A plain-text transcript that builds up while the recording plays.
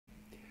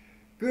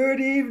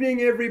Good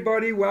evening,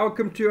 everybody.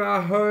 Welcome to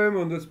our home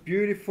on this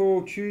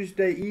beautiful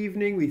Tuesday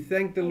evening. We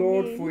thank the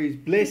Lord for His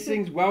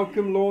blessings.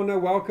 Welcome, Lorna.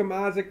 Welcome,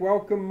 Isaac.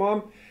 Welcome,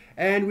 Mom.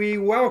 And we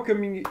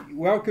welcome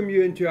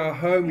you into our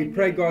home. We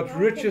pray God's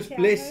richest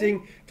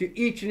blessing to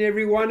each and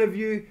every one of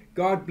you.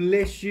 God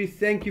bless you.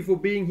 Thank you for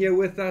being here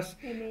with us.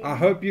 Amen. I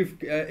hope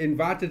you've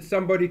invited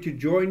somebody to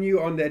join you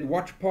on that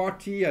watch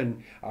party.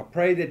 And I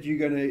pray that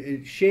you're going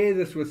to share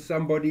this with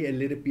somebody and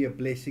let it be a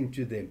blessing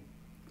to them.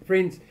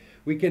 Friends,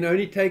 we can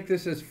only take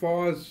this as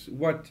far as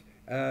what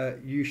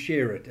you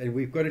share it. And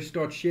we've got to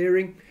start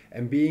sharing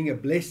and being a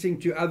blessing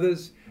to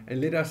others.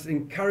 And let us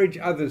encourage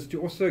others to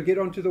also get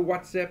onto the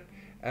WhatsApp.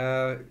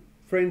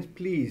 Friends,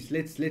 please,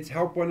 let's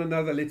help one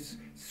another. Let's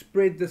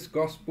spread this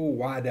gospel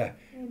wider,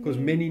 because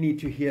many need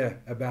to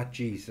hear about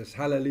Jesus.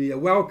 Hallelujah.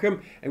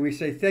 Welcome. And we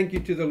say thank you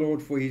to the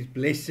Lord for His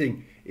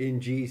blessing in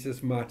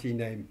Jesus' mighty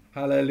name.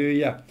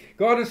 Hallelujah.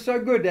 God is so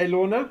good, eh,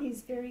 Lorna?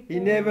 He's very good. He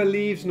never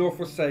leaves nor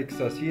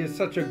forsakes us. He is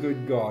such a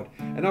good God.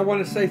 And I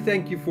want to say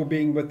thank you for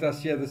being with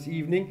us here this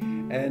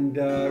evening. And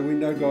we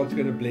know God's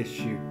going to bless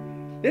you.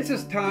 Let's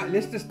just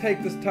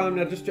take this time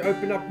now just to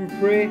open up in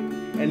prayer.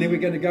 And then we're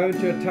going to go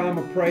into a time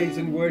of praise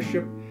and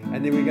worship.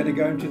 And then we're going to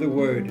go into the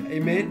Word.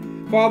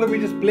 Amen. Father, we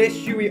just bless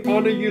you. We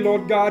honor you,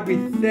 Lord God. We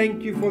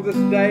thank you for this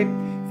day.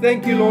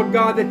 Thank you, Lord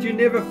God, that you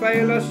never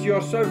fail us. You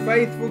are so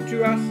faithful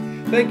to us.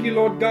 Thank you,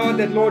 Lord God,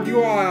 that, Lord,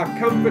 you are our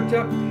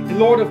comforter. And,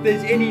 Lord, if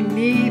there's any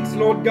needs,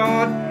 Lord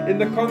God, in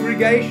the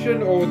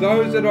congregation or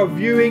those that are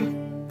viewing,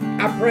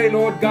 I pray,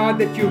 Lord God,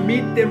 that you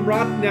meet them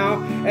right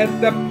now at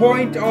the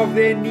point of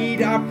their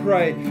need, I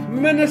pray.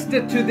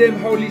 Minister to them,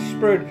 Holy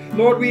Spirit.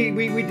 Lord, we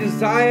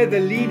desire the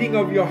leading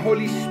of your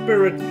Holy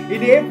Spirit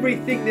in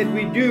everything that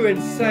we do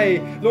and say.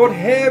 Lord,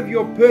 have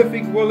your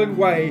perfect will and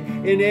way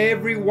in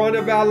every one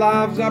of our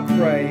lives, I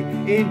pray.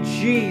 In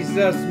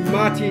Jesus'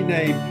 mighty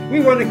name. We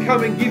want to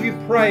come and give you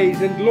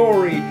praise and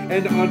glory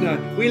and honor.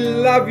 We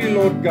love you,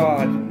 Lord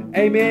God.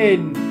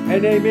 Amen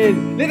and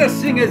amen. Let us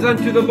sing as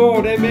unto the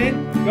Lord.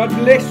 Amen. God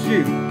bless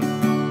you.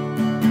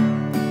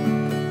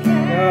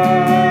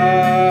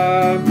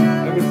 Come,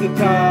 now is the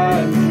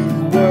time to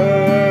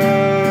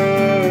worship.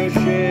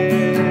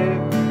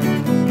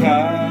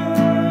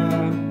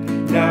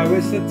 Come, now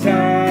is the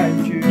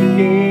time to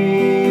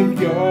give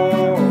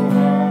your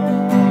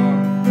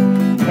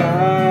heart.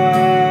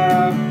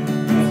 Come,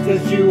 just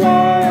as you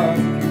are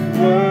to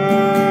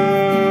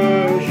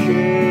worship.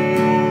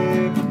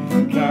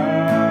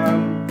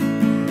 Come,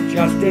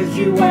 just as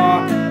you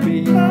are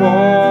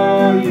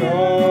before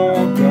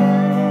your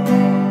God.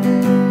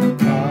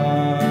 Come,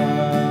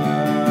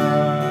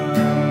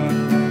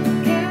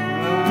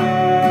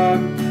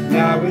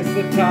 now is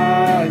the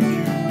time to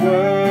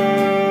worship.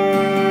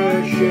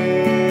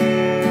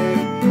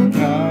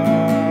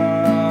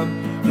 Come,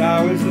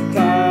 now is the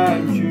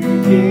time to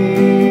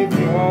give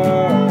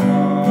your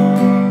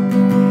heart.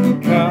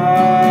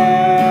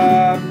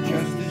 Come,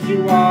 just as you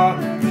are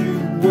to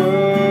worship.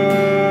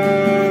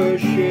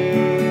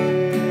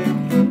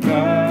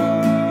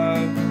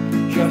 Come,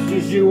 just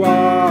as you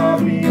are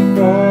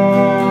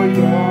before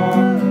your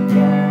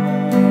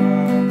God.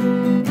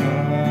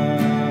 Come.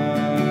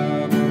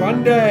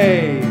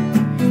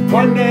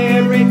 One day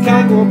every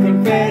tongue will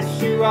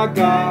confess you are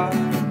God.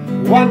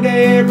 One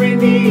day every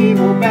knee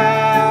will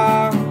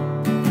bow.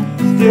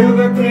 Still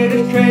the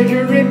greatest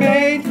treasure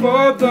remains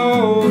for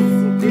those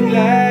who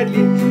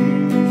gladly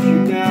choose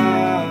you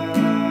now.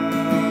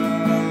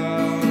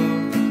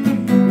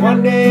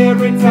 One day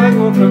every tongue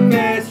will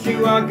confess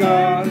you are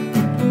God.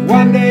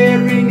 One day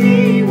every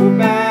knee will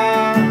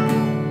bow.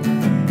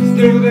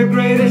 Still the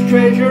greatest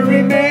treasure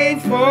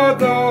remains for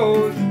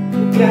those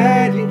who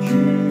gladly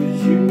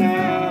choose you now.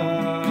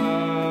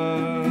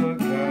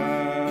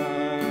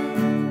 Come.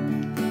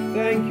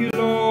 Thank you,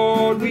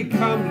 Lord. We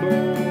come,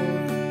 Lord.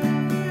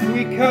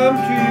 We come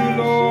to you,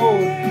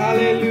 Lord.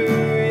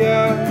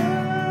 Hallelujah.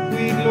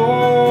 We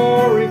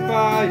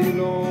glorify you,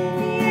 Lord.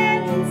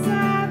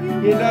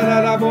 We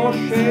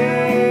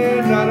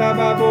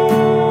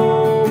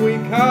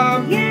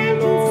come to you,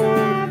 Lord.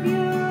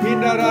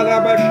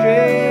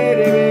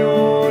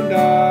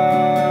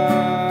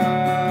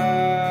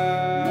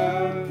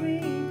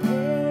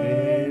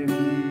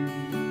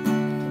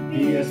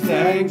 Be a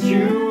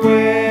sanctuary,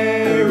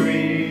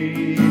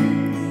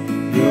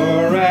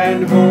 pure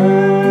and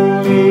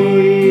holy,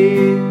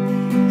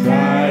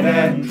 tried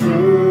and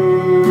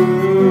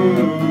true,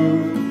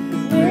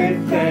 with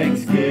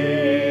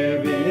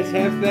thanksgiving. Let's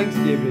have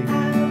thanksgiving.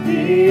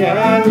 Be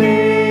a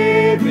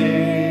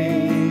living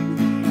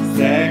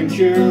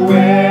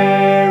sanctuary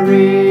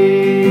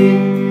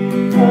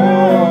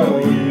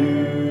for you.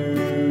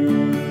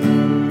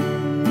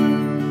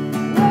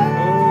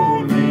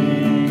 Holy,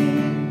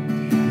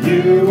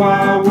 you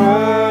are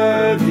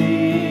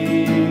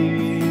worthy,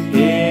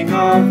 King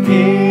of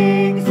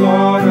kings,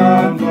 Lord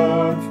of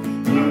lords.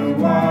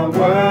 You are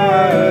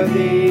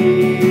worthy,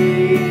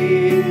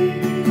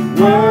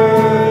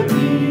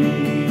 worthy.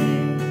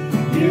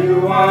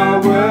 You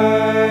are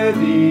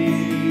worthy,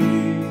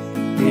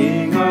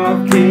 King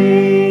of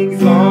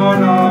kings,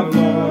 Lord of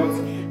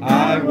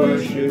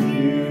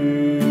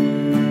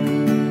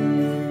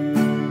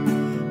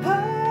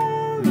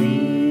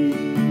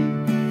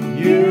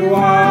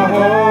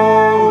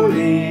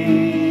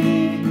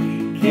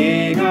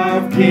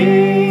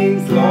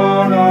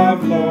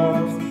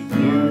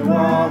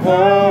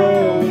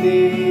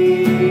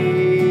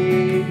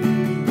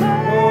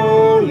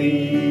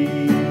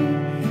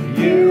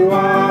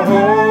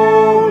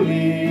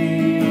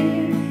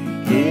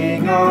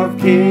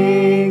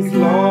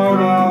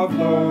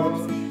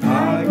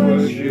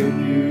worship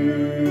you.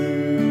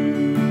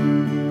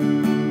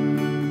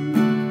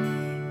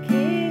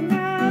 King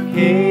of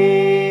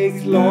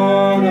Kings,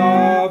 Lord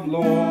of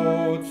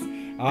lords,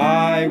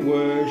 I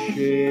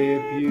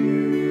worship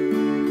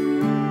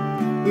you.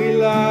 We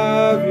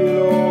love you,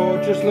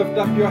 Lord. Just lift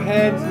up your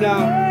hands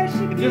now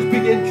and just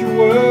begin to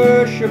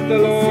worship the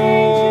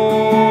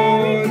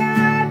Lord.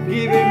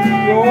 Give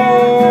him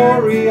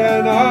glory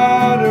and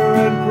honor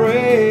and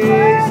praise.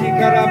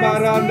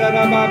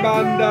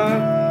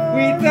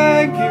 We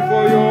thank you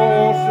for your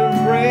awesome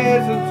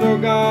presence, oh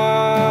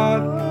God.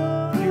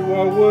 You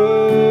are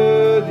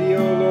worthy, O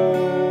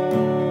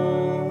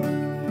Lord.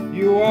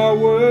 You are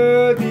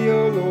worthy,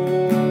 O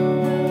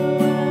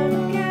Lord.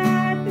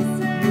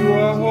 You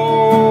are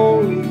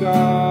holy,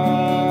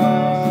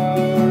 God.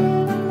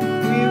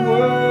 We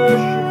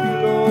worship you,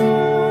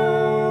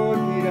 Lord.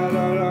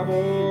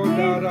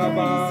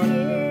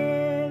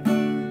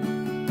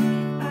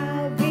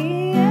 I'll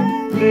be a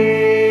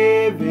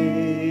Living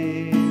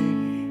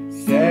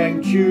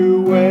sanctuary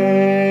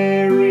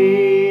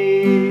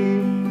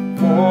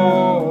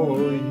for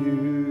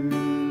you.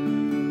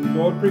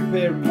 Lord,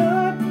 prepare me.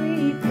 Lord,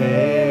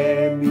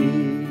 Prepare me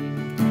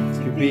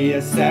to be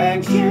a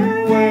sanctuary,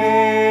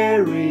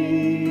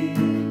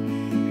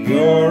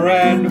 pure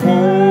and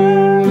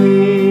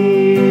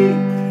holy,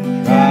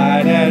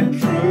 tried and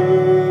true.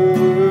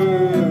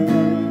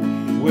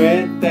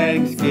 With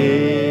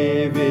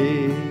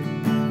thanksgiving,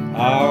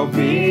 I'll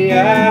be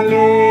a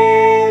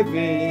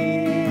living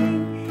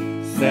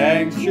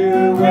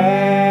sanctuary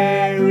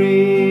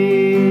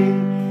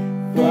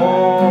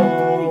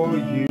for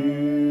you.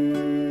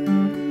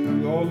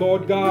 Oh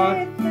Lord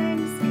God,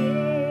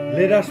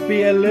 let us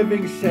be a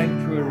living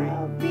sanctuary.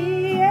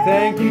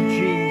 Thank you,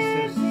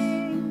 Jesus.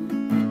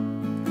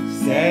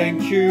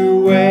 Sanctuary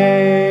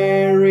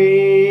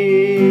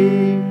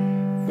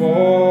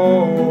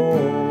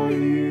for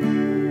you.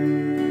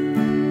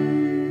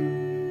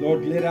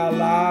 Lord, let our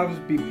lives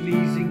be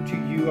pleasing to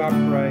you, I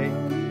pray.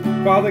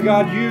 Father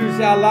God,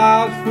 use our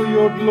lives for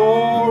your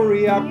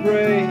glory, I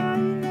pray.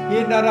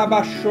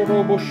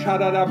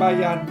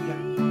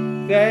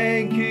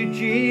 Thank you,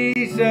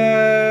 Jesus.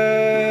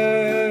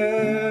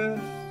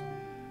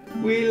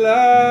 We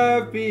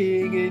love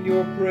being in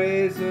your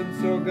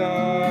presence, oh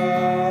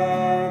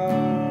God.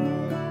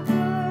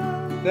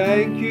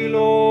 Thank you,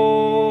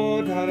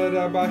 Lord.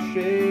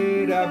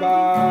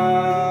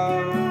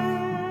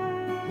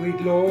 We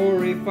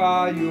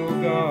glorify you, oh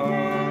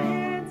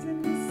God.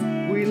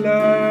 We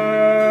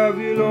love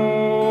you,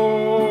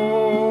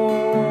 Lord.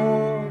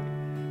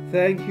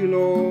 Thank you,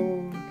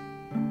 Lord.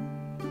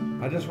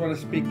 I just want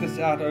to speak this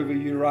out over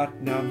you right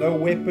now. No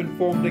weapon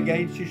formed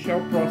against you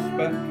shall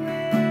prosper.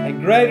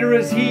 And greater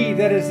is he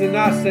that is in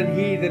us than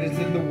he that is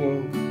in the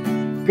world.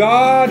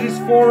 God is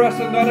for us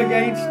and not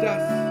against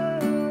us.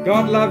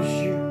 God loves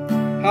you.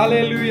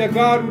 Hallelujah.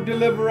 God will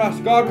deliver us.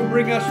 God will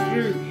bring us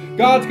through.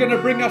 God's going to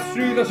bring us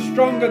through the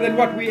stronger than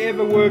what we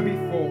ever were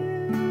before.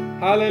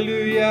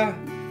 Hallelujah.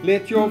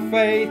 Let your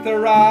faith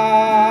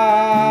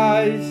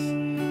arise.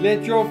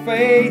 Let your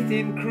faith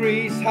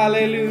increase.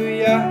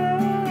 Hallelujah.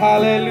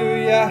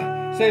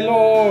 Hallelujah. Say,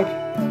 Lord,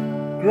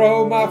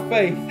 grow my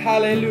faith.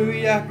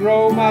 Hallelujah.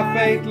 Grow my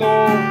faith,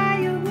 Lord.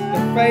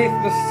 The faith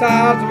the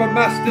size of a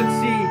mustard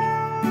seed.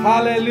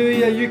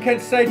 Hallelujah. You can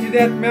say to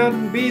that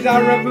mountain, be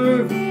thou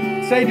removed.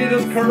 Say to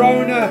this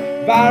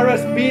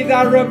coronavirus, be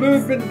thou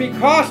removed and be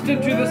cast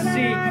into the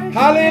sea.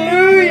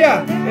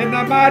 Hallelujah. In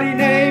the mighty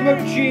name of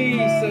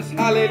Jesus.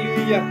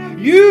 Hallelujah.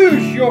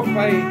 Use your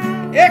faith.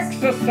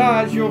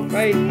 Exercise your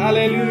faith.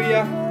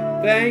 Hallelujah.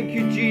 Thank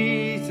you,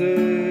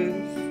 Jesus.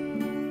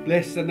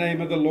 Bless the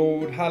name of the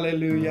Lord.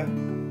 Hallelujah.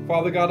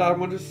 Father God, I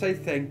want to say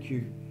thank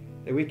you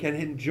that we can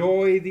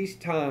enjoy these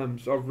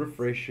times of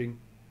refreshing.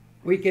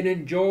 We can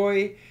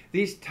enjoy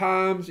these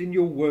times in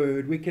your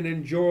word. We can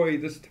enjoy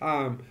this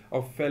time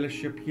of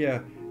fellowship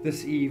here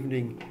this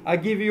evening. I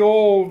give you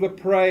all the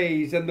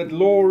praise and the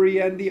glory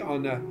and the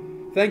honor.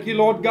 Thank you,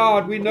 Lord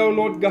God. We know,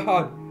 Lord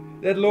God,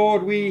 that,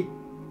 Lord, we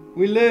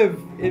live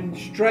in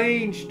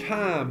strange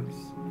times.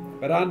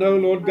 But I know,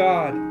 Lord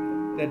God,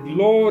 that,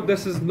 Lord,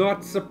 this is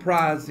not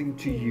surprising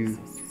to you.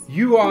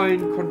 You are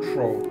in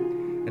control.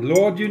 And,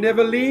 Lord, you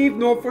never leave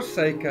nor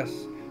forsake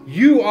us.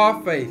 You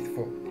are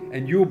faithful.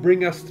 And you'll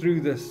bring us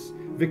through this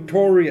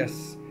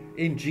victorious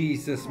in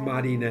Jesus'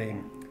 mighty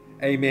name.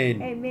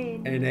 Amen.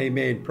 Amen. And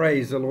amen.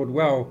 Praise the Lord.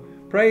 Well,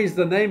 praise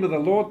the name of the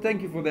Lord.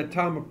 Thank you for that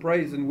time of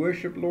praise and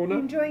worship, Lorna.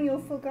 Enjoying your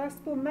full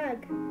gospel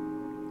mug.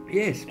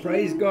 Yes,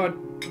 praise God.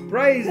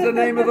 Praise the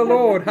name of the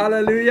Lord.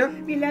 Hallelujah.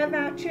 We love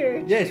our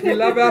church. Yes, we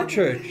love our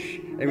church.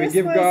 And we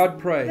give God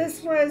praise.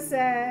 This was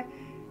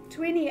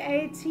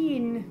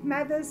 2018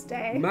 Mother's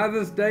Day.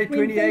 Mother's Day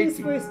when 2018.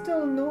 things were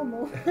still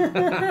normal.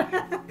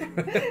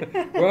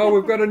 Well,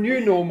 we've got a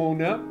new normal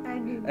now.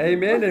 Amen.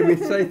 Amen. And we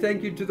say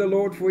thank you to the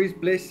Lord for his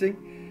blessing.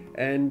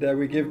 And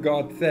we give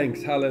God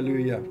thanks.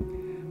 Hallelujah.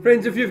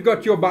 Friends, if you've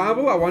got your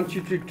Bible, I want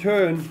you to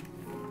turn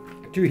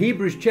to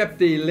Hebrews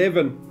chapter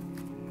 11.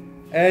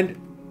 And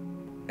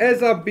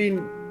as I've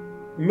been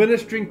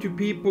ministering to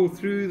people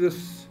through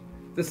this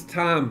this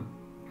time,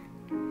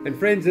 and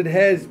friends, it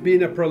has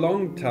been a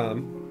prolonged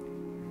time,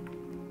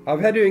 I've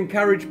had to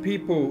encourage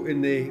people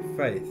in their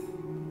faith.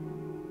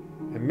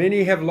 And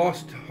many have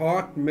lost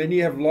heart, many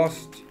have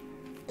lost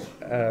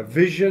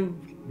vision,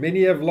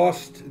 many have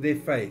lost their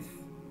faith.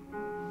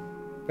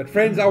 But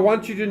friends, I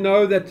want you to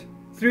know that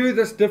through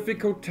this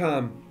difficult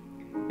time,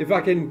 if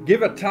I can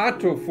give a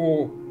title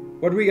for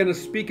what we're going to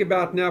speak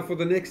about now for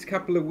the next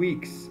couple of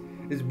weeks,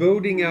 is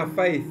building our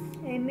faith.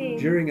 Amen.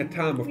 During a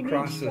time of We need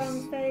crisis.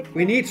 strong faith.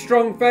 We need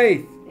strong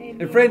faith.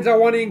 Amen. And friends, I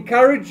want to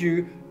encourage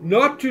you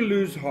not to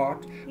lose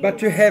heart, but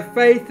to Yes. have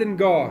faith in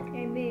God.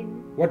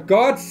 Amen. What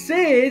God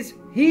says,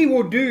 He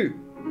will do.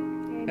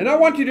 Amen. And I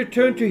want you to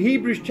turn to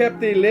Hebrews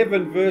chapter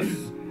 11,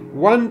 verse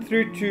 1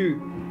 through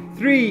to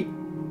 3.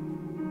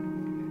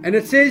 And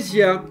it says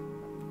here,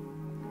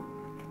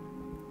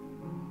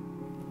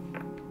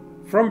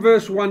 from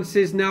verse 1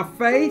 says, now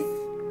faith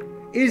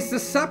is the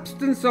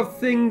substance of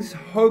things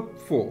hoped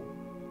for,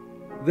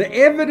 the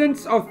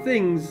evidence of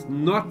things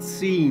not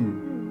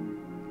seen.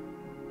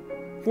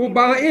 For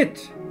by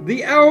it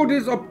the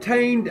elders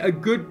obtained a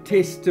good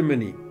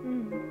testimony.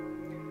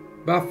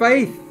 By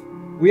faith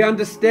we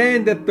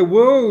understand that the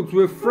worlds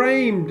were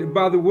framed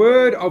by the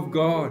word of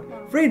God.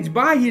 Friends,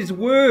 by His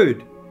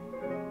word.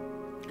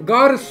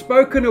 God has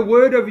spoken a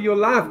word over your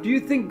life. Do you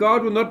think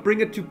God will not bring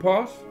it to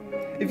pass?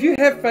 If you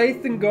have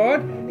faith in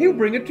God, He'll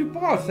bring it to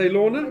pass. Say,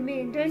 Lorna?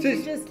 Amen. Don't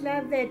you just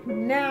love that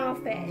now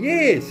faith?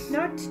 Yes.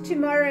 Not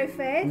tomorrow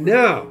faith.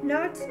 Now.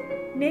 Not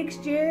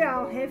next year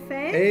I'll have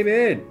faith.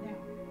 Amen.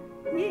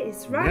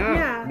 Yes, right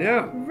now.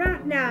 Now.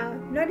 Right now.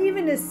 Not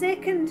even a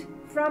second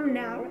from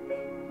now.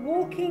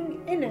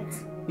 Walking in it.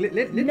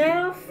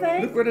 Now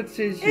faith look what it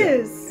says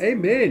here. is.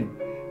 Amen.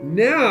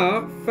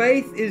 Now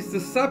faith is the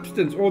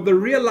substance or the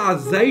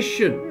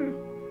realization.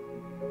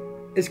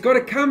 It's got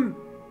to come.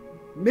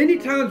 Many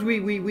times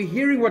we're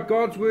hearing what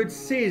God's word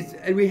says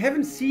and we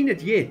haven't seen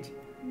it yet.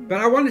 But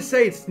I want to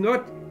say it's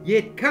not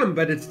yet come,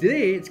 but it's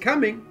there, it's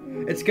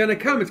coming. It's going to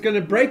come, it's going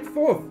to break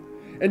forth.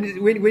 And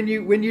when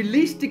you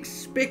least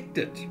expect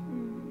it,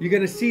 you're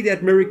going to see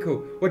that miracle.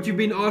 What you've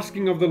been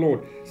asking of the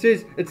Lord. It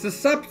says it's the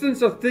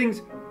substance of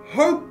things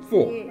hoped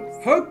for.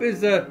 Yes. Hope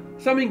is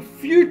something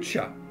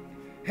future.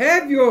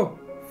 Have your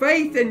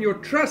faith and your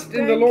trust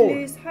in the Lord.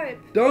 Don't lose hope.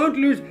 Don't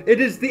lose.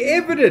 It is the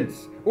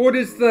evidence, or it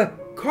is the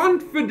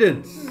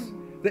confidence,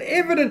 the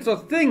evidence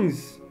of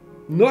things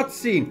not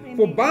seen. Amen.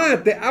 For by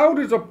it the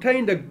elders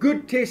obtained a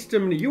good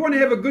testimony. You want to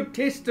have a good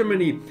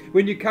testimony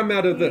when you come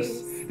out of this.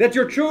 Yes. That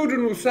your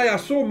children will say, I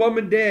saw mom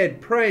and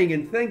dad praying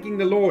and thanking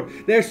the Lord.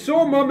 They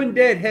saw mom and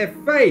dad have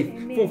faith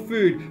Amen. for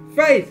food,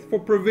 faith for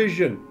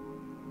provision.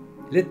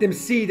 Let them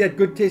see that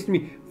good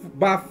testimony.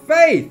 By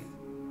faith,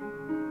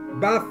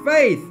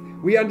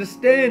 we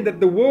understand that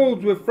the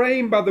worlds were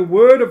framed by the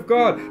word of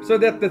God, so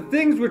that the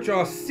things which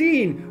are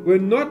seen were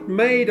not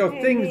made of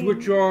Amen. things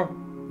which are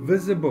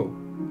visible.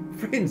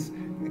 Friends,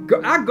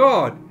 our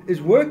God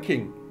is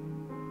working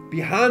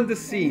behind the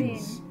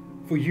scenes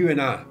for you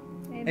and I.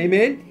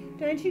 Amen.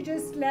 Don't you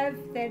just love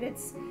that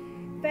it's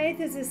faith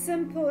is as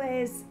simple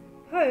as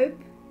hope?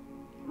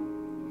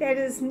 That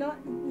is not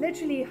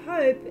literally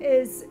hope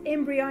is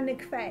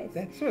embryonic faith.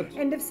 That's it.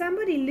 And if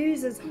somebody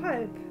loses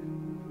hope,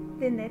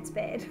 then that's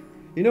bad.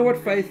 You know what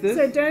faith is?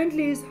 So don't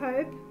lose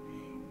hope.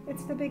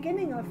 It's the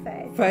beginning of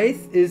faith.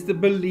 Faith is the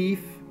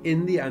belief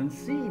in the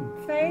unseen.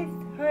 Faith,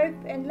 hope,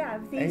 and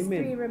love. These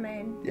Amen. three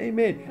remain.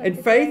 Amen. But And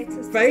the faith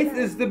greatest faith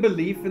is is the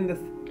belief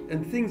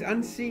in things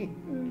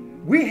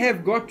unseen. We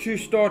have got to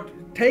start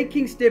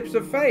taking steps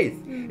of faith.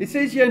 It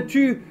says here in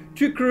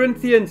 2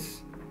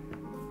 Corinthians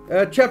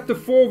chapter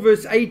 4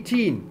 verse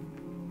 18.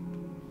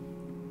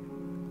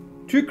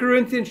 2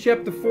 Corinthians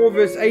chapter 4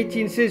 verse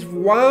 18 says,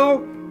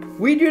 while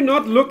we do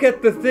not look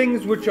at the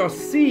things which are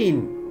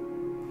seen,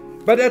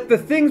 but at the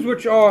things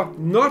which are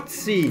not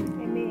seen.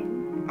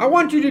 Amen. I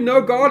want you to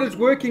know God is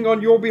working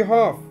on your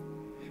behalf.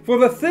 For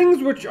the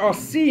things which are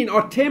seen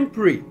are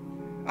temporary.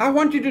 I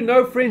want you to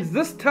know, friends,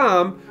 this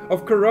time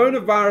of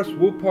coronavirus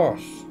will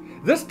pass.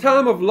 This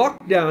time of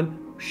lockdown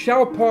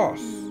shall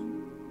pass.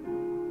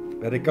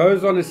 But it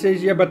goes on, it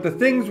says here, but the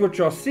things which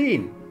are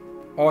seen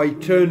are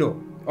eternal.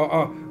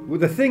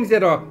 The things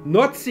that are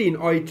not seen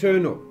are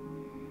eternal.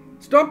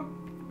 Stop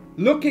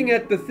looking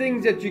at the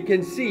things that you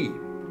can see,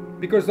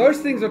 because those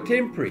things are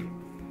temporary.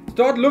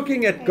 Start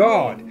looking at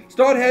God.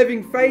 Start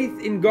having faith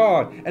in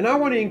God. And I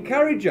want to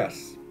encourage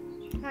us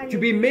to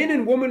be men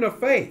and women of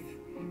faith,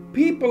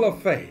 people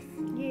of faith.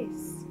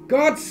 Yes.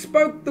 God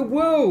spoke the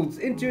worlds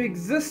into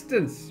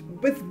existence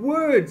with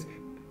words.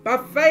 By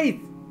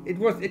faith,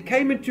 it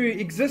came into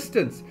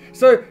existence.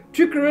 So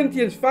 2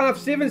 Corinthians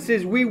 5:7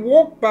 says, we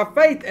walk by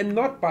faith and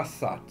not by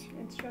sight.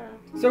 That's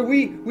right. So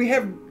we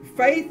have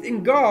faith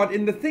in God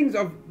in the things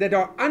that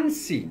are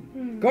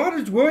unseen. God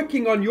is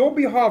working on your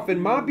behalf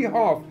and my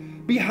behalf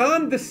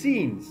behind the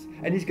scenes,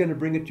 and He's going to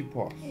bring it to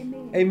pass.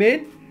 Amen.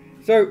 Amen.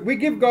 So we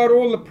give God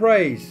all the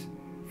praise,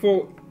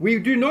 for we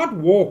do not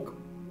walk,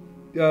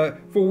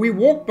 for we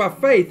walk by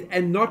faith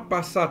and not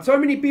by sight. So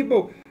many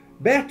people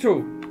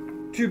battle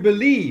to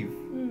believe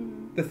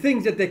the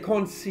things that they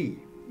can't see.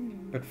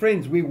 But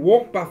friends, we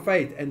walk by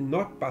faith and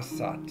not by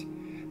sight.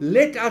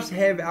 Let us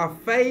have our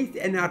faith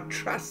and our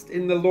trust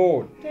in the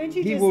Lord. Don't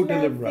you He just will love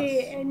deliver us.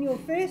 there in your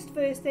first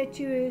verse that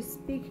you were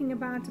speaking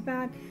about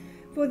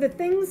for the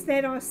things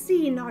that are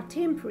seen are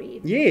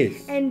temporary.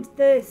 Yes. And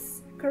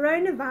this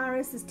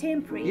coronavirus is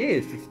temporary.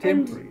 Yes, it's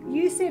temporary. And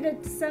you said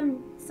it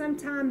some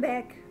time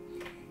back.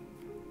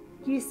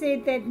 You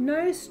said that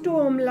no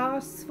storm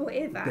lasts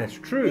forever. That's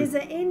true. There's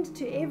an end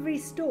to every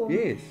storm.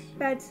 Yes.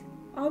 But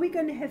are we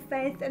going to have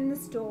faith in the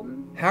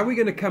storm? How are we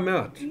going to come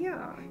out?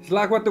 Yeah. It's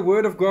like what the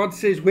Word of God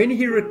says. When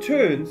He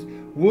returns,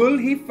 will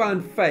He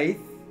find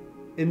faith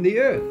in the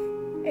earth?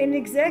 And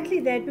exactly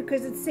that,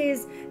 because it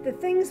says the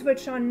things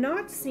which are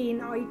not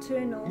seen are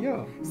eternal.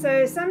 Yeah.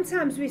 So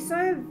sometimes we're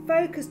so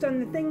focused on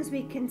the things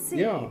we can see,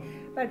 Yeah.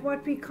 but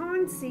what we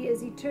can't see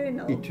is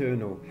eternal.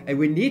 Eternal. And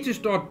we need to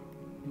start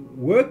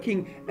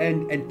working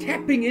and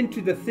tapping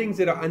into the things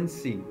that are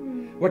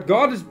unseen. What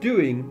God is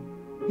doing,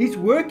 He's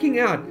working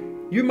out.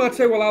 You might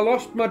say, well, I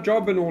lost my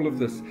job and all of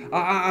this.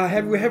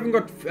 We haven't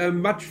got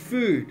much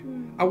food.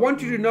 I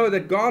want you to know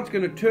that God's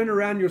going to turn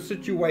around your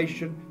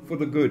situation for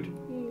the good.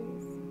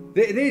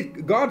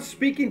 God's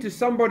speaking to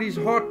somebody's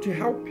heart to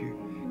help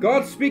you.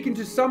 God's speaking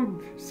to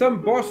some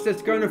boss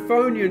that's going to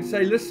phone you and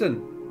say,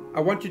 listen,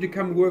 I want you to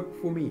come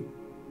work for me.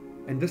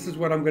 And this is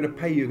what I'm going to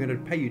pay you. I'm going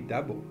to pay you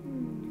double.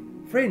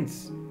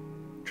 Friends,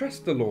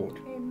 trust the Lord.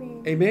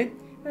 Amen. Amen.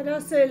 But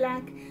also,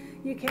 like,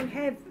 you can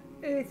have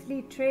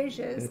earthly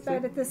treasures, That's but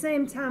it. at the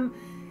same time,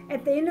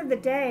 at the end of the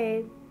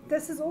day,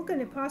 this is all going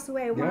to pass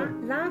away. Yeah.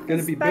 Life Gonna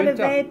is be but a burnt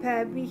up.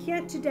 vapor. We're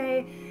here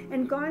today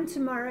and gone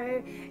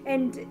tomorrow,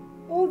 and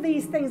all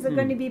these things are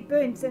going to be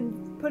burnt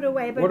and put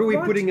away. But What are we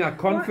putting our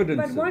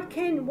confidence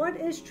in? What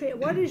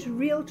is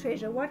real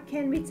treasure? What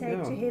can we take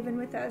Yeah. to heaven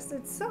with us?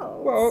 It's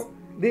souls. Well,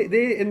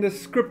 there in the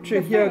scripture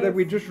The here that faith.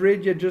 we just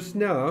read here just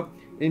now,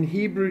 in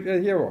Hebrew,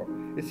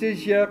 it says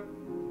here,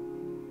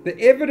 the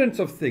evidence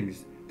of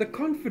things, the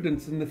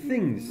confidence in the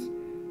things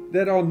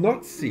that are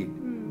not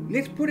seen.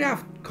 Let's put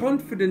our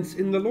confidence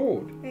in the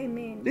Lord.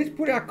 Amen. Let's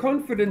put our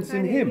confidence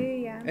in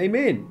Hallelujah. Him.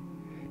 Amen.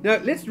 Now,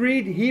 let's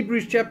read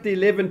Hebrews chapter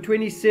 11,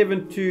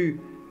 27 to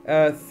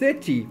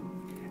 30.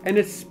 And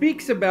it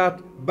speaks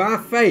about by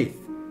faith.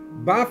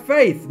 By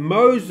faith,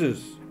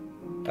 Moses,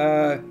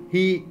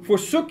 he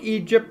forsook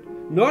Egypt,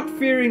 not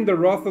fearing the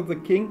wrath of the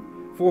king,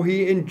 for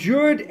he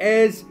endured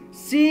as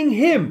seeing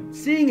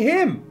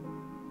him,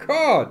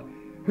 God,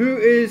 who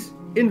is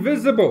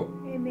invisible.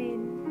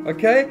 Amen.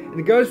 Okay,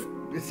 and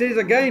it says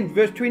again,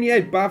 verse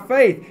 28, by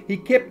faith he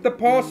kept the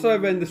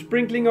Passover and the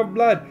sprinkling of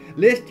blood,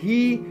 lest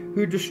he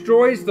who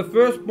destroys the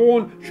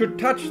firstborn should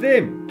touch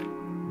them.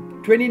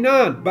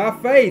 29, by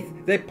faith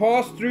they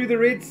passed through the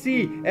Red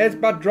Sea as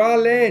by dry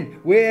land,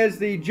 whereas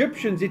the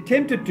Egyptians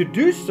attempted to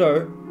do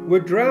so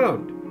were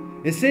drowned.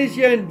 It says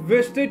here in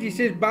verse 30, it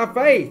says, by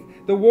faith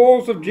the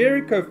walls of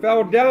Jericho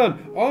fell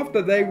down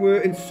after they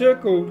were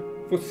encircled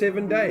for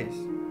 7 days.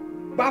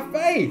 By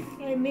faith.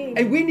 Amen.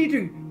 And we need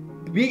to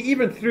be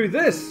even through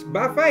this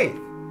by faith.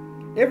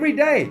 Every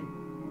day,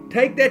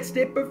 take that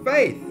step of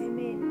faith.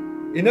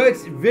 Amen. You know,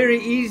 it's very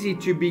easy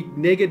to be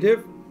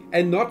negative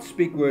and not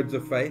speak words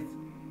of faith.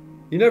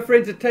 You know,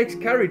 friends, it takes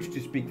courage to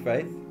speak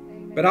faith.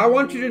 Amen. But I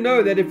want you to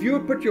know that if you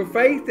would put your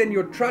faith and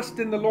your trust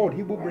in the Lord,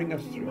 He will bring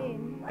us through.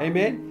 Amen.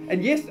 Amen.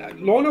 And yes,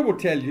 Lorna will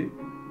tell you,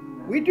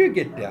 we do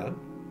get down.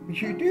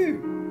 You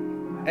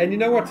do. And you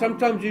know what?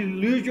 Sometimes you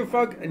lose your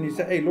focus and you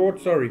say, hey, Lord,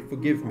 sorry,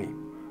 forgive me.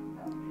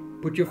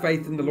 Put your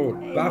faith in the Lord.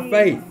 Amen. By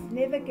faith.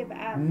 Never give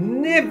up.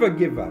 Never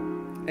give up.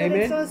 But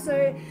Amen. it's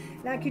also,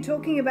 like you're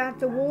talking about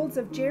the walls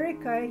of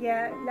Jericho,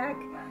 like,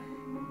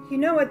 you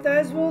know what,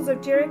 those walls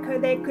of Jericho,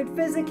 they could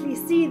physically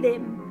see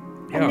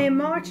them. And Yeah. they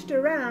marched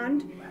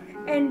around.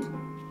 And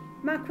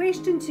my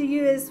question to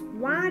you is,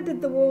 why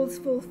did the walls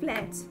fall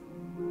flat?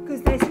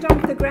 Because they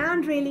stomped the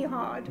ground really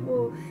hard,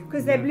 or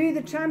because they blew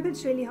the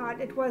trumpets really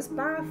hard. It was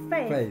by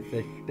faith.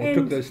 Faith. They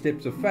took those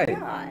steps of faith.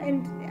 Yeah,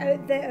 and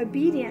the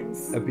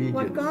obedience. Obedience.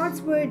 What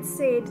God's word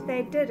said,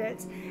 they did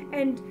it.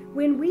 And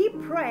when we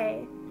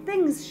pray,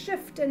 things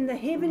shift in the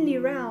heavenly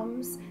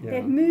realms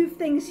that move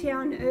things here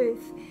on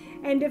earth.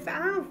 And if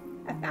our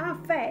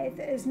faith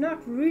is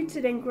not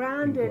rooted and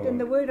grounded in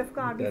the word of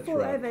God, we That's fall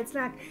right. over. It's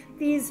like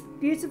these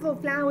beautiful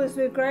flowers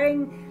were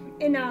growing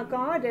in our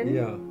garden.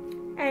 Yeah.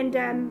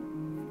 And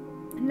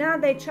now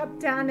they're chopped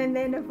down and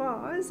they're in a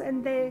vase,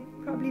 and they're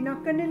probably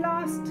not going to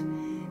last.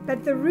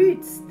 But the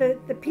roots, the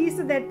piece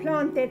of that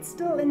plant that's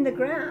still in the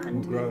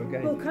ground, Will grow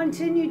again. will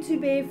continue to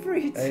bear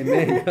fruit.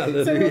 Amen. So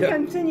we'll Hallelujah.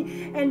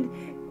 continue. And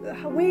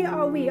where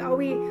are we? Are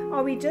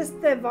we just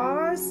the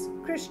vase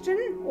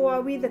Christian, or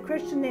are we the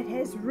Christian that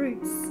has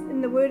roots in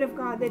the Word of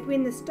God? That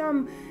when the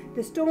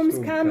storms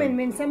come, come. and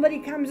when somebody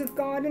comes with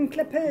garden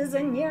clippers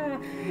and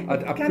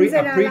I comes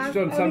at our preached life,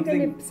 on are something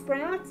we going to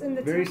sprout in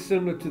the very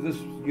similar to this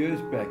years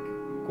back,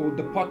 called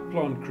the pot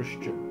plant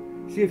Christian.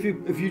 See, if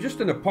you're just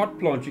in a pot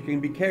plant, you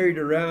can be carried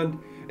around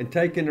and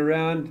taken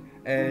around,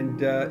 and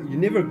you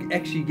never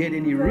actually get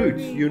any Grow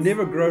roots. roots. You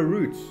never grow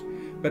roots.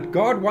 But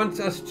God wants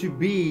us to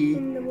be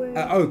In the Word.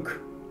 an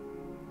oak.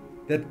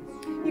 that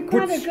You're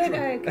quite puts a good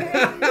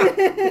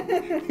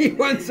okay. He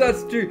wants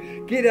us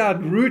to get our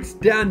roots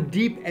down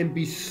deep and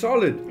be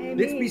solid. Amen.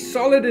 Let's be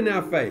solid in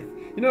our faith.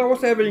 You know,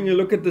 also having a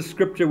look at the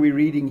scripture we're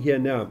reading here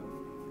now.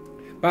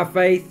 By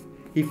faith,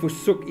 he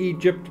forsook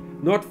Egypt,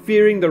 not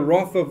fearing the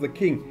wrath of the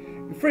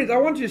king. Friends, I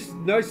want you to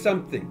know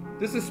something.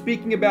 This is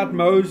speaking about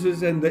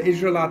Moses and the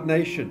Israelite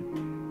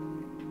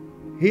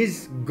nation.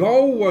 His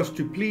goal was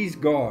to please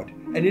God.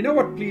 And you know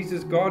what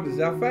pleases God is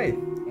our faith.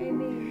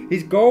 Amen.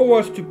 His goal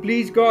was to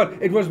please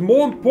God. It was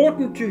more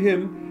important to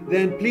him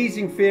than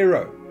pleasing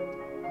Pharaoh.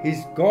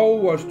 His goal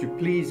was to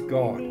please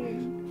God.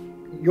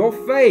 Amen. Your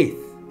faith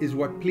is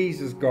what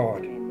pleases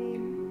God.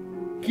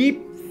 Amen.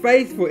 Keep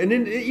faithful. And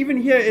then even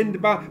here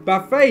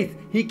by faith,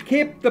 he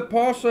kept the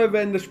Passover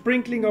and the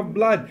sprinkling of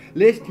blood,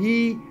 lest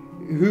he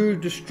who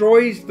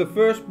destroys the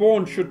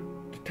firstborn should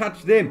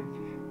touch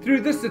them.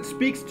 Through this, it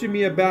speaks to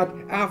me about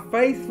our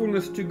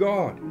faithfulness to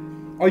God.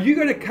 Are you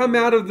going to come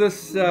out of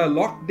this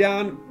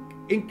lockdown,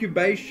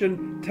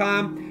 incubation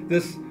time,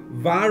 this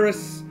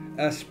virus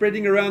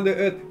spreading around the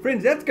earth?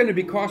 Friends, that's going to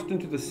be cast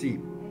into the sea.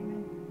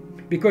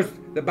 Because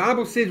the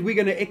Bible says we're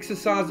going to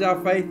exercise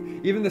our faith,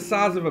 even the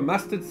size of a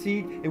mustard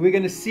seed, and we're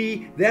going to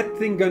see that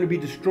thing going to be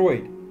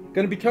destroyed,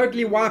 going to be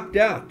totally wiped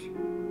out.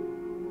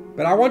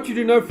 But I want you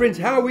to know, friends,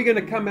 how are we going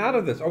to come out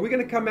of this? Are we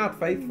going to come out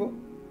faithful?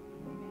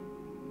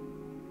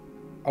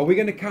 Are we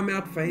going to come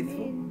out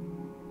faithful? Amen.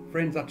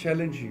 Friends, I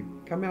challenge you.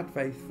 Come out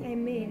faithful.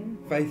 Amen.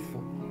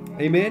 Faithful.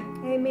 Amen?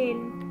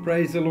 Amen.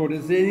 Praise the Lord.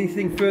 Is there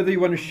anything further you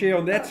want to share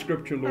on that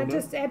scripture, Lorna? I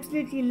just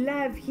absolutely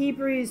love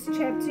Hebrews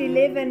chapter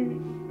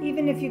 11,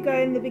 even if you go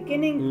in the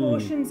beginning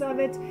portions of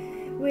it,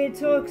 where it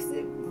talks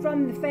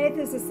from the faith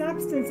as a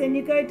substance, and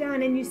you go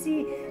down and you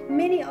see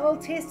many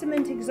Old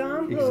Testament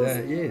examples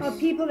yes. of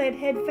people that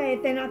had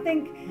faith. And I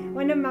think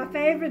one of my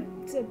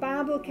favorite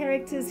Bible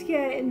characters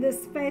here in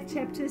this faith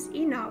chapter is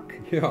Enoch.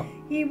 Yeah.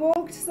 He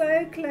walked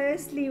so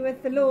closely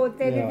with the Lord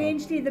that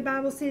eventually the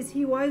Bible says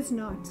he was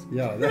not.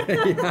 Yeah,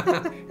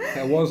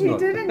 that was not.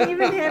 He didn't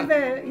even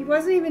have he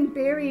wasn't even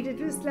buried. It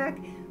was like,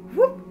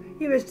 whoop,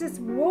 he was just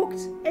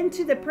walked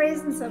into the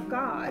presence of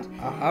God.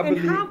 And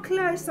how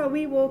close are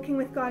we walking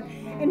with God?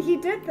 And he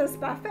did this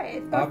by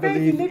faith. I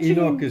believe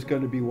Enoch is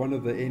going to be one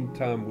of the end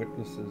time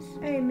witnesses.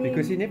 Amen.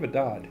 Because he never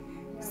died.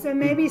 So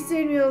maybe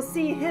soon we'll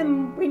see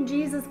him when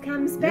Jesus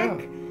comes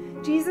back.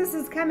 Yeah. Jesus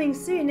is coming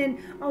soon. And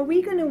are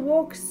we going to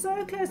walk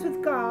so close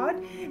with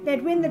God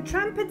that when the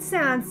trumpet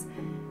sounds,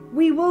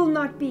 we will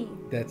not be?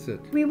 That's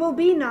it. We will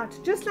be not.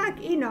 Just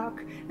like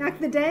Enoch. Like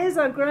the days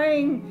are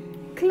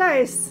growing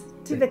close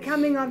to the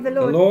coming of the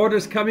Lord. The Lord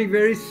is coming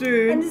very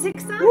soon. And it's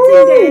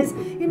exciting days.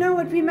 You know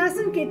what? We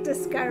mustn't get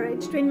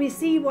discouraged when we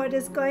see what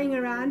is going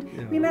around.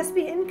 Yeah. We must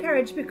be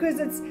encouraged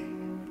because it's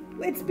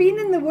been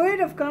in the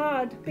Word of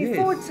God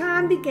before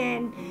time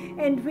began,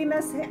 and we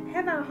must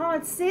have our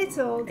hearts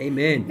settled.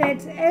 Amen.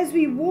 That as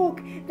we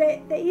walk,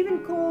 they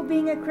even call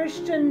being a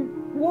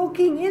Christian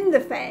walking in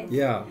the faith.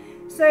 Yeah.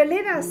 So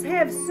let us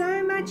have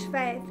so much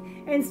faith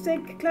and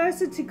stick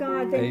closer to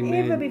God than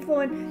ever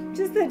before. And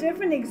just the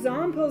different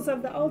examples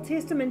of the Old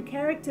Testament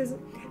characters,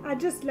 I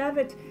just love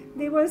it.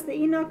 There was the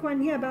Enoch one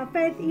here. By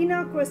faith,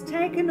 Enoch was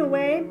taken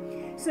away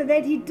so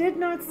that he did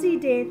not see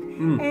death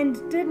and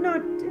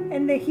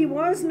that he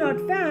was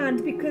not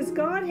found because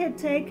God had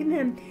taken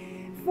him.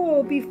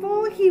 For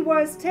before he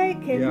was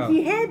taken,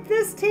 he had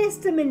this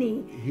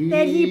testimony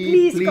that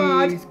he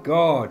pleased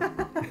God.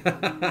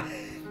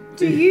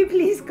 Do you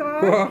please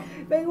God?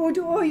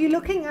 Or are you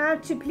looking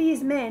out to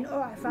please man?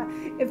 Oh,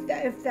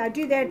 if I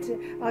do that,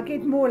 I'll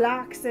get more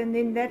likes, and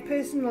then that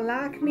person will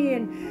like me.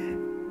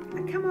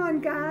 And come on,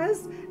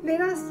 guys,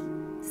 let us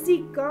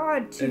seek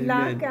God to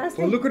like us.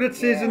 Well, look what it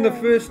says in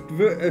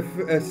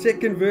the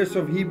second verse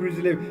of Hebrews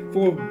 11.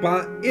 For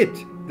by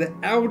it the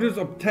elders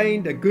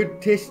obtained a good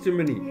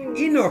testimony. Yes.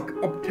 Enoch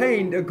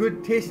obtained a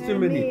good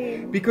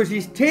testimony because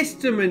his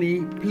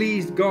testimony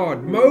pleased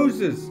God.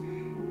 Moses,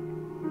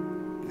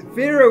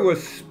 Pharaoh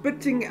was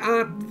spitting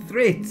out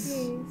threats.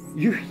 Yes.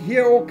 You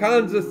hear all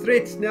kinds of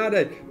threats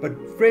nowadays. But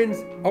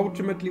friends,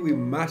 ultimately we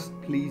must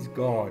please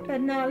God.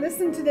 But now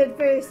listen to that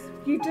verse.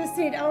 You just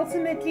said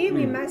ultimately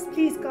we must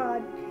please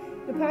God.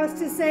 The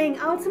pastor's saying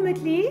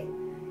ultimately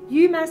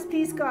you must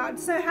please God.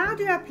 So how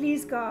do I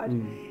please God?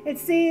 It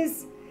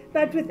says,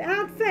 but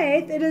without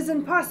faith it is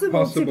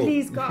impossible to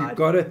please God. You've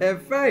got to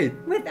have faith.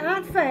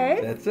 Without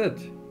faith, that's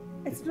it.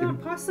 It's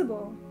not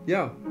possible.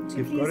 Yeah,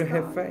 you've got to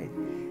have faith.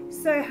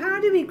 So how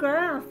do we grow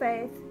our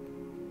faith?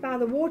 By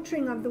the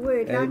watering of the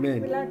word.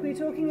 Amen. Like we're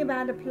talking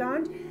about a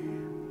plant.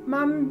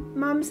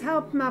 Mum's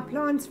helped my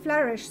plants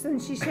flourish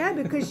since she's here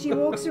because she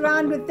walks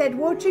around with that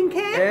watering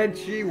can. And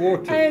she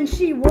waters. And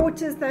she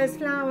waters those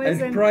flowers.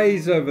 And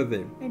prays over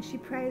them. And she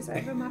prays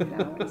over my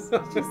flowers.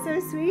 She's so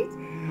sweet.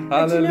 Hallelujah.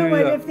 But you know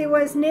what? If there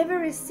was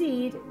never a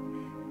seed,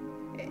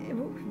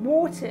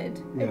 watered,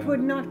 it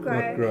would not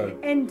grow.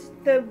 And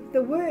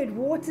the word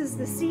waters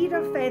the seed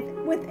of faith.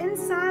 With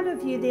inside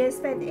of you there's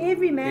faith.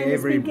 Every man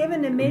has been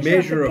given a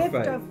measure of the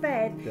gift of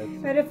faith.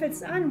 But if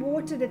it's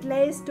unwatered, it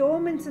lays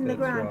dormant in the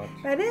ground.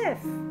 Right. But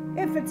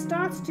if it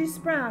starts to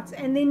sprout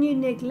and then you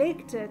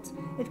neglect it,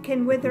 it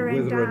can wither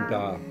and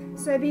die.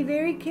 So be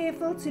very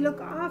careful to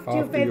look after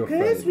your faith,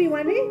 because we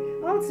want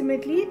to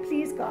ultimately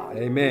please God.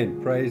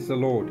 Amen. Praise the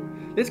Lord.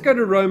 Let's go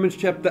to Romans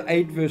chapter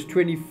 8, verse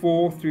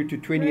 24 through to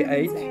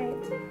 28.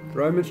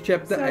 Romans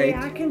chapter 8.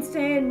 I can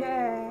stay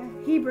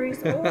in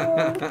Hebrews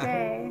all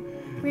day.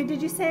 Where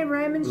did you say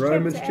Romans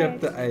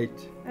chapter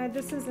 8?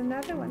 This is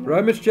another one.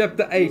 Romans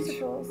chapter 8.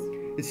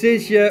 It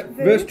says here,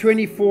 verse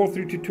 24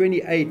 through to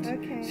 28.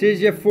 It says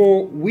here,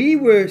 for we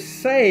were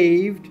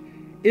saved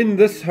in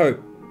this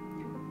hope.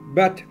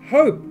 But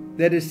hope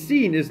that is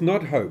seen is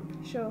not hope.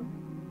 Sure.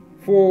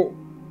 For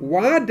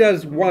why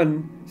does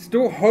one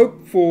still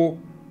hope for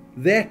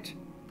that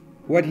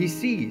what he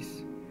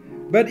sees?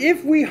 But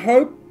if we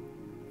hope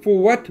for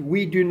what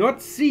we do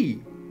not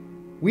see,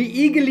 we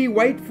eagerly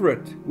wait for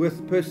it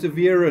with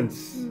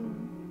perseverance.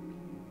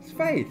 It's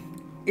faith.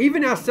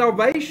 Even our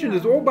salvation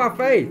is all by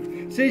faith.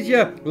 It says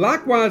here,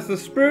 likewise the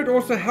Spirit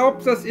also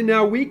helps us in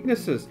our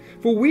weaknesses.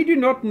 For we do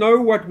not know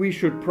what we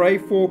should pray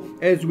for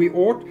as we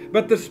ought,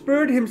 but the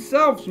Spirit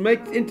himself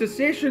makes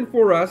intercession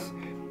for us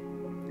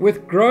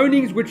with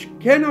groanings which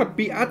cannot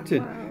be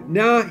uttered.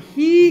 Now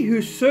he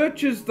who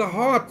searches the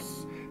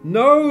hearts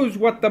knows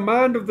what the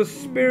mind of the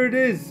Spirit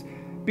is,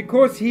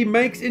 because he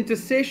makes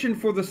intercession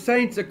for the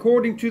saints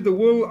according to the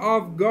will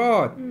of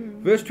God.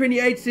 Verse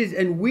 28 says,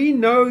 and we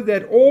know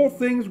that all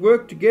things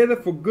work together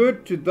for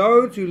good to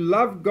those who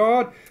love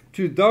God,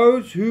 to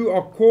those who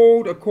are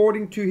called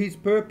according to his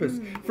purpose.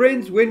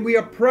 Friends, when we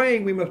are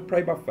praying, we must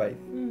pray by faith.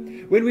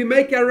 When we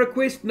make our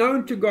request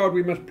known to God,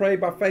 we must pray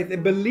by faith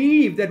and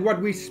believe that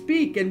what we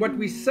speak and what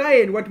we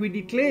say and what we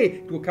declare,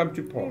 it will come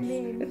to pass.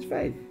 That's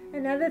faith.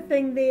 Another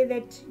thing there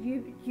that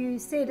you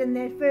said in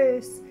that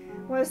verse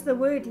was the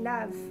word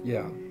love.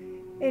 Yeah.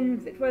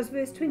 And it was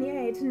verse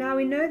 28. Now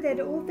we know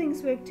that all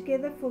things work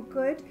together for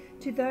good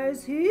to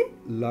those who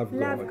love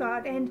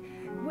God. And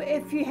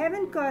if you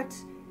haven't got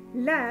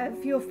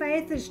love, your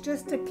faith is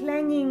just a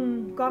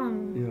clanging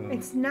gong. Yeah.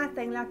 It's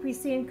nothing, like we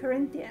see in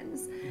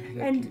Corinthians.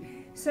 Exactly.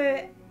 And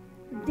so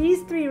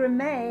these three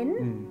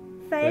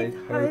remain, faith,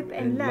 hope,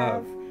 and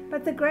love.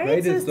 But the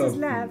greatest is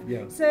love.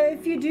 Yeah. So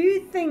if you do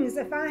things,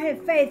 if I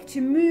have faith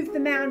to move the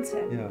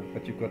mountain,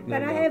 but you've got no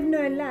but love. I have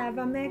no love,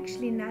 I'm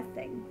actually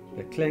nothing.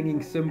 A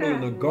clanging cymbal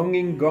and a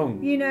gonging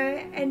gong. You know,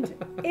 and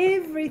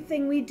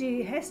everything we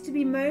do has to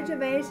be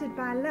motivated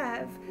by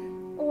love,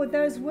 or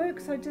those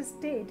works are just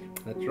dead.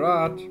 That's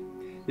right.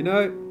 You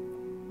know,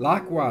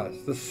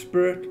 likewise, the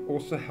Spirit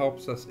also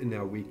helps us in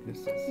our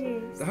weaknesses.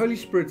 Yes. The Holy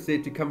Spirit's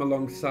there to come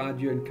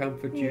alongside you and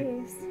comfort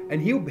you. And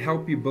he'll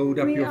help you build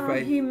up your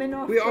faith.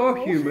 We are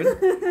human.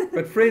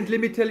 But friends, let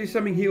me tell you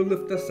something. He'll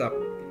lift us up.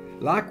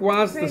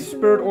 Likewise, the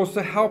Spirit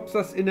also helps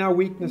us in our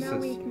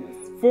weaknesses.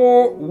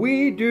 For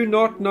we do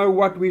not know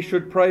what we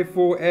should pray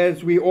for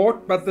as we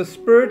ought, but the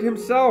Spirit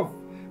himself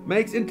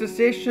makes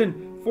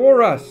intercession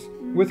for us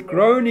with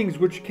groanings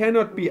which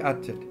cannot be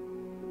uttered.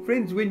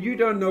 Friends, when you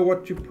don't know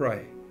what to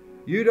pray,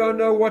 you don't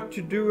know what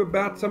to do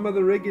about some of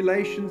the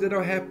regulations that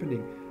are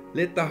happening,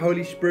 let the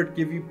Holy Spirit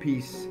give you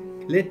peace.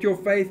 Let your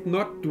faith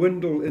not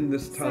dwindle in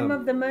this time. Some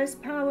of the most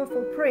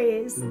powerful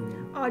prayers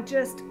are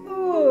just,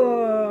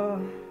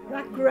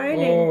 like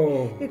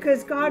groaning,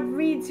 because God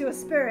reads your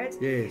spirit.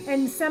 Yes.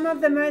 And some of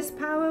the most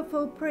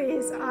powerful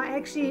prayers are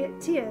actually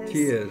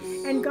tears.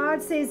 And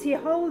God says he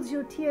holds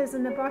your tears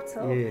in a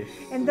bottle. Yes.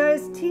 And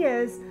those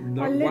tears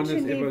Not are one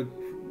literally is ever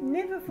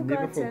never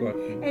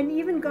forgotten. And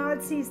even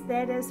God sees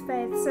that as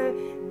faith. So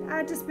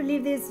I just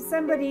believe there's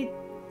somebody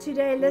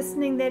today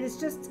listening that is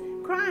just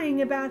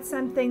crying about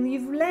something.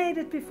 You've laid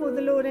it before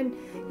the Lord and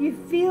you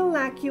feel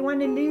like you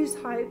want to lose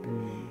hope.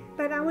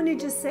 But I want to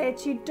just say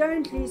to you,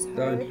 don't lose hope.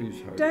 Don't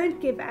lose hope. Don't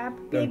give up.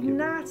 Be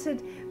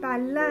ignited by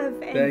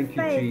love and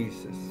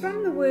faith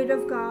from the Word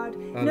of God.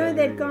 Hallelujah. Know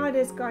that God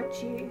has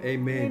got you.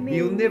 Amen.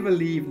 He'll never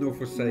leave nor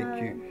forsake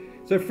you.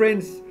 So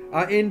friends,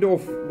 I end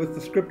off with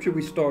the scripture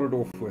we started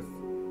off with.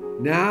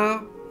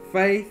 Now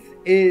faith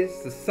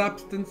is the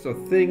substance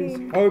of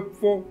things hoped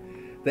for,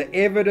 the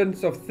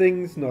evidence of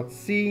things not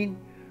seen.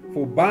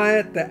 For by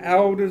it the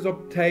elders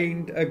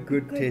obtained a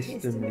good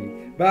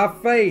testimony. By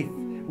faith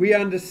we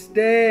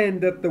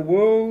understand that the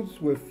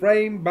worlds were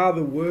framed by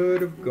the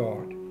word of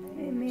God,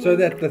 so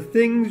that the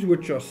things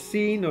which are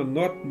seen are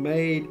not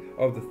made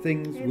of the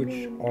things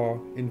which are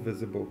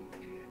invisible.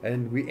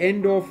 And we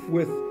end off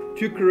with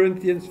 2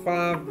 Corinthians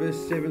 5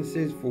 verse 7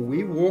 says, for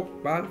we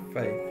walk by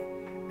faith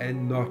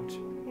and not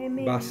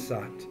by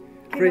sight.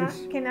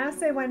 Friends, can I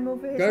say one more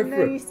verse? Go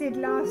for it. You said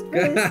last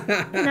verse.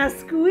 Can I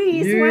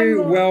squeeze one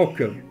You're more?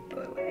 welcome.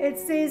 It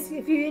says,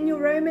 if you're in your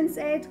Romans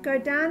 8, go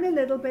down a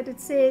little bit, it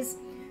says,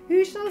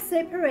 Who shall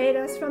separate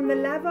us from the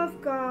love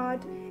of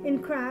God in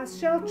Christ?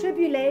 Shall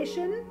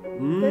tribulation,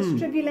 this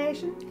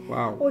tribulation,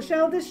 Wow. or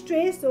shall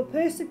distress, or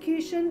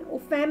persecution,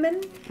 or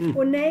famine,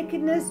 or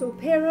nakedness, or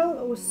peril,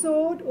 or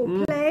sword, or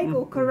plague,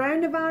 or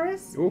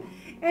coronavirus? Oh.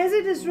 As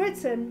it is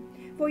written,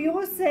 for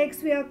your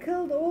sakes we are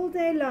killed all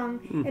day long,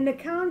 and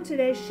accounted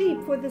as sheep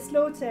for the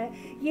slaughter.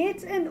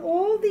 Yet in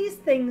all these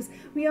things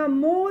we are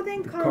more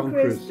than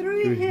conquerors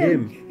through him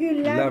who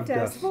loved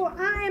us. For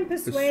I am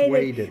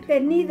persuaded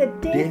that neither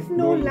death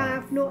nor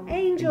life, nor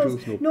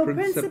angels, nor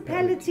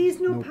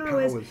principalities, nor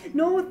powers,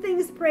 nor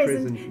things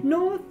present,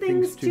 nor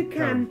things to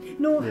come,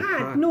 nor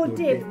height, nor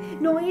depth,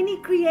 nor any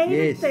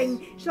created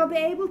thing shall be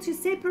able to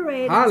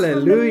separate us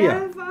from the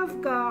love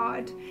of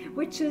God,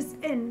 which is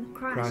in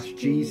Christ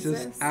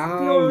Jesus.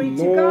 Our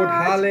Lord.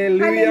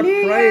 Hallelujah.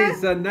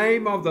 Praise the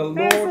name of the Lord.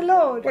 Praise the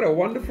Lord. What a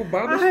wonderful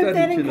Bible I study hope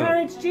that tonight.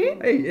 encouraged you.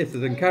 Hey, yes,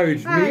 it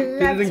encouraged me. I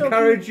Did love it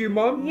encourage you,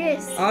 Mom?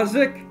 Yes.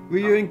 Isaac, were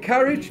you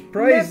encouraged?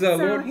 Praise the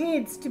Lifts our Lord.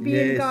 heads to be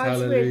in Yes,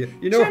 God's hallelujah. word.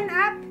 You know- Chin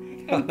up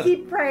and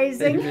keep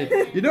praising.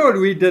 Amen. You know what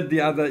we did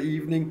the other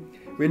evening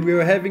when we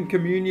were having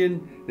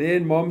communion there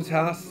in Mom's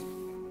house?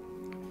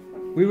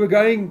 We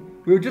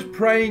were just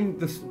praying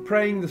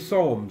the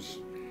Psalms,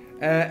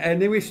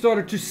 and then we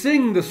started to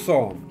sing the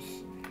Psalms.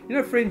 You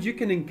know, friends, you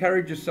can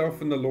encourage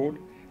yourself in the Lord,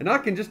 and I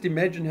can just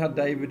imagine how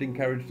David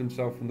encouraged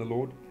himself in the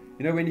Lord.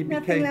 You know, when he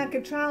Nothing became... like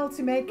a trial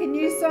to make a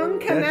new song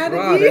come That's out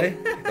right, of you.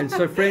 eh? And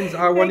so, friends,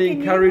 I want to Make a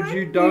new encourage one. you,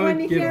 You don't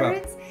wanna give hear up.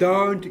 it?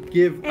 Don't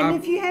give And up.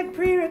 if you have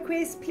prayer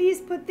requests,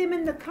 please put them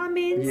in the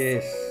comments.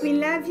 Yes. We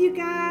love you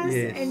guys,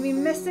 Yes. and we're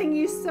missing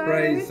you so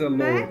Praise the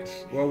much. Lord.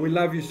 Well, we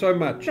love you so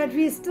much. But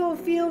we still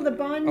feel the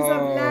bonds Oh.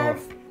 of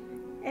love,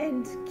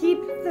 and keep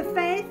the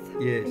faith,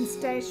 Yes. and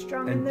stay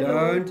strong in And the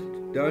Lord.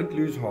 don't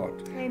lose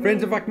heart. Amen.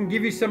 Friends, if I can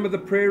give you some of the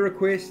prayer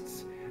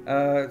requests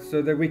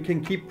so that we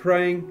can keep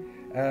praying.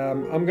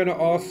 I'm going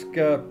to ask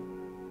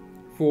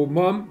for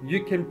Mom.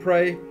 You can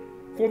pray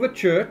for the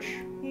church.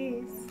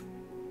 Yes.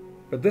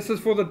 But this is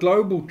for the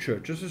global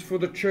church. This is for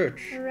the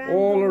church Around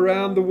all the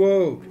around the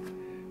world.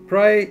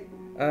 Pray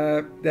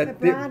that The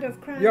bride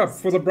of Christ. Yeah,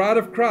 for the bride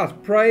of Christ.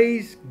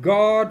 Praise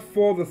God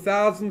for the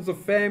thousands of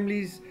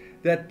families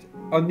that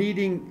are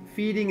needing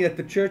feeding, that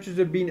the churches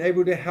have been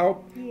able to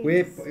help Yes.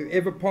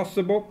 wherever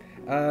possible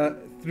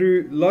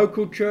through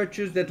local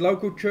churches, that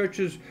local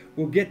churches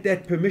will get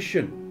that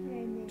permission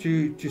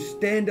Amen. to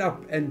stand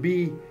up and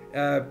be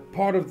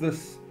part of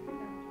this.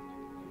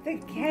 The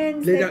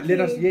hands Let that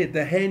us, care.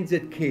 the hands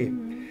that care.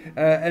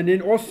 And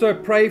then also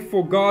pray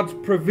for God's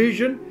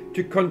provision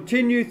to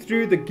continue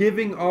through the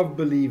giving of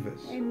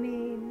believers.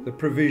 Amen. The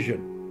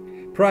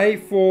provision. Pray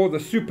for the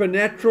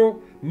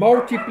supernatural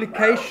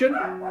multiplication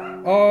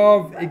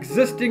of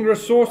existing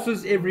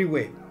resources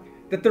everywhere,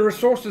 that the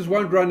resources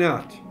won't run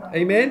out.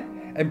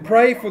 Amen. And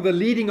pray for the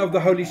leading of the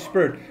Holy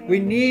Spirit. We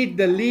need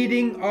the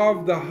leading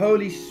of the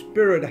Holy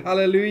Spirit.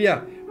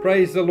 Hallelujah.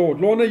 Praise the Lord.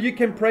 Lorna, you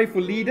can pray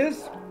for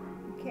leaders.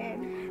 Okay.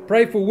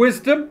 Pray for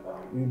wisdom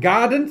and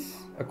guidance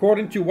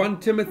according to 1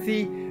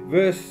 Timothy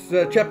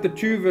chapter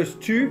 2 verse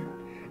 2.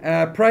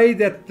 Pray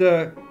that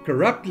the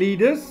corrupt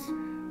leaders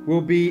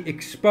will be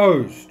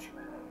exposed.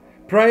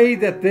 Pray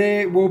that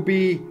there will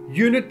be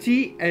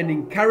unity and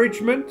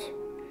encouragement.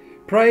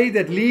 Pray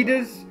that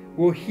leaders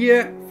will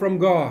hear from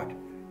God.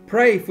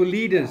 Pray for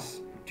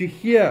leaders to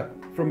hear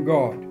from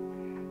God.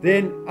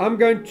 Then I'm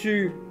going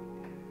to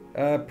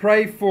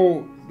pray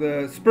for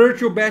the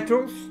spiritual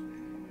battles.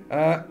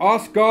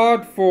 Ask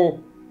God for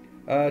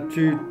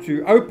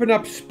to open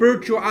up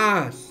spiritual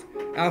eyes.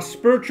 Our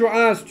spiritual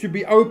eyes to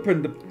be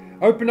opened.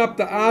 Open up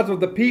the eyes of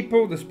the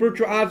people, the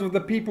spiritual eyes of the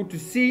people, to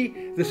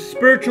see the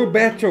spiritual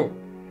battle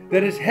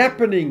that is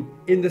happening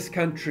in this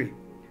country.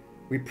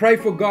 We pray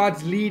for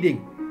God's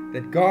leading,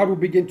 that God will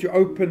begin to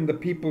open the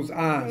people's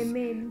eyes.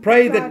 Amen.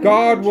 Pray God that in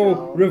God will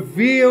control.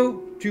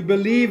 reveal to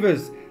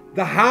believers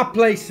the high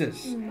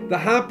places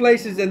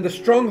and the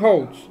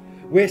strongholds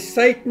where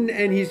Satan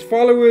and his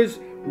followers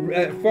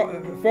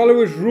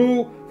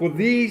rule. For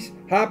these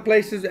high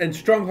places and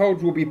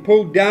strongholds will be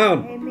pulled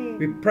down. Amen.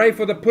 We pray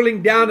for the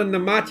pulling down in the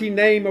mighty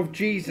name of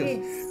Jesus.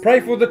 Yes. Pray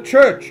for the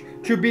church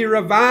to be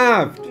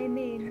revived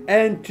Amen.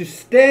 and to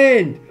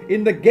stand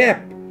in the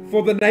gap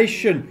for the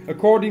nation,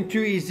 according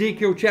to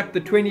Ezekiel chapter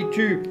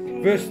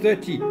 22 verse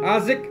 30.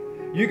 Isaac,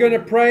 you're going to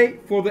pray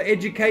for the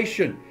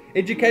education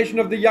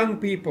of the young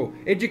people,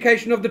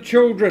 education of the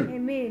children.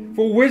 Amen.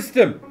 For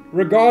wisdom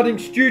regarding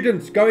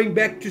students going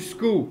back to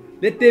school.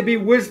 Let there be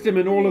wisdom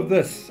in all of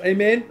this.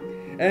 Amen.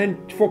 And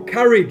for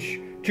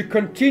courage to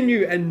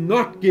continue and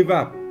not give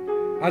up.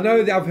 I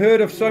know that I've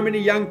heard of so many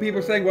young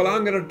people saying, well,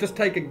 I'm going to just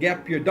take a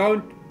gap year.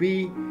 Don't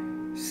be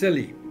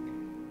silly.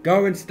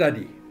 Go and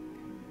study.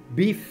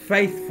 Be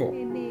faithful.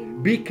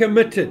 Amen. Be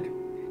committed.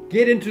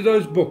 Get into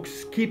those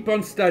books. Keep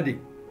on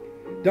studying.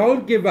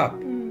 Don't give up.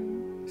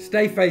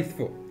 Stay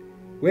faithful.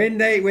 When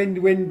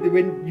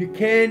you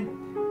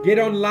can, get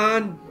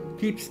online,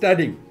 keep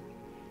studying.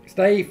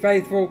 Stay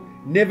faithful.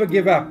 Never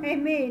give up.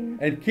 Amen.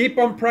 And keep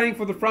on praying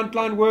for the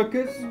frontline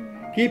workers.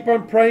 Keep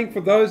on praying for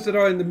those that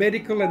are in the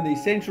medical and the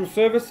essential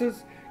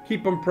services.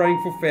 keep on praying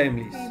for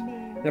families.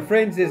 Amen. Now,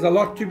 friends, there's a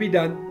lot to be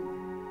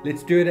done.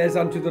 Let's do it as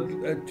unto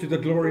to the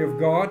glory of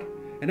God.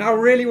 And I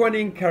really want to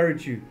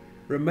encourage you,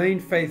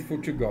 remain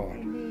faithful to God.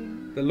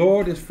 Amen. The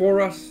Lord is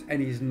for us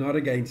and He's not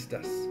against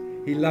us.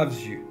 He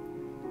loves you.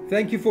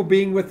 Thank you for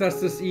being with us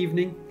this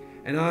evening.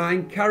 And I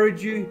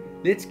encourage you,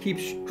 let's keep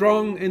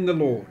strong in the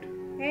Lord.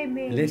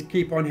 Amen. And let's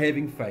keep on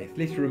having faith.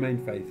 Let's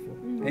remain faithful.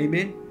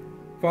 Amen.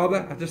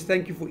 Father, I just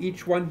thank you for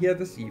each one here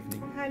this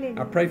evening.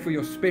 Hallelujah. I pray for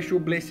your special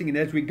blessing. And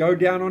as we go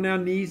down on our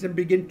knees and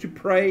begin to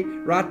pray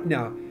right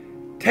now,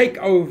 take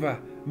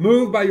over.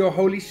 Move by your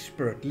Holy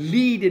Spirit.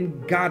 Lead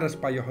and guide us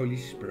by your Holy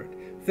Spirit.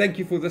 Thank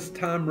you for this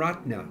time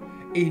right now.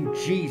 In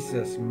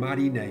Jesus'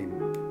 mighty name.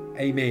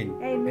 Amen.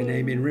 Amen. And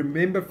amen.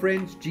 Remember,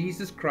 friends,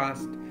 Jesus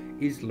Christ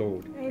is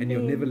Lord. Amen. And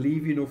He'll never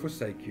leave you nor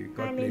forsake you.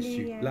 God bless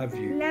you. Hallelujah. Love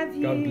you. Love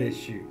you. God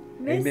bless you.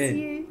 Miss Amen.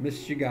 you.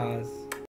 Miss you guys.